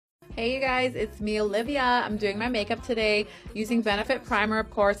Hey you guys, it's me Olivia. I'm doing my makeup today using Benefit Primer,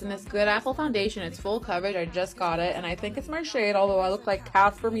 of course, and this Good Apple foundation. It's full coverage. I just got it and I think it's my shade, although I look like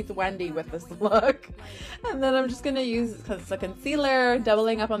Casper meets Wendy with this look. And then I'm just going to use the concealer,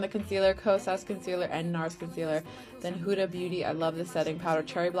 doubling up on the concealer, Kosas concealer and NARS concealer. Then Huda Beauty, I love the setting powder,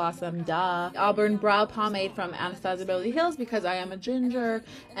 Cherry Blossom, duh. Auburn brow pomade from Anastasia Beverly Hills because I am a ginger.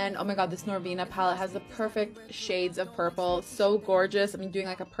 And oh my god, this Norvina palette has the perfect shades of purple. So gorgeous. I'm doing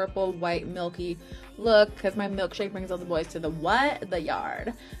like a purple, white, milky look because my milkshake brings all the boys to the what? The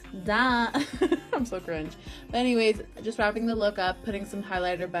yard. Duh. I'm so cringe. But anyways, just wrapping the look up, putting some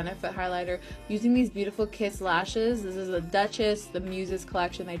highlighter, Benefit highlighter, using these beautiful Kiss lashes. This is a Duchess, the Muses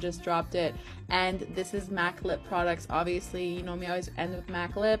collection. They just dropped it. And this is MAC lip products. Obviously, you know me, I always end with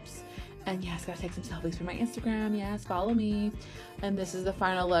MAC lips. And yes, gotta take some selfies for my Instagram. Yes, follow me. And this is the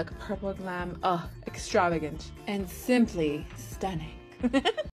final look. Purple Glam. Oh, extravagant and simply stunning.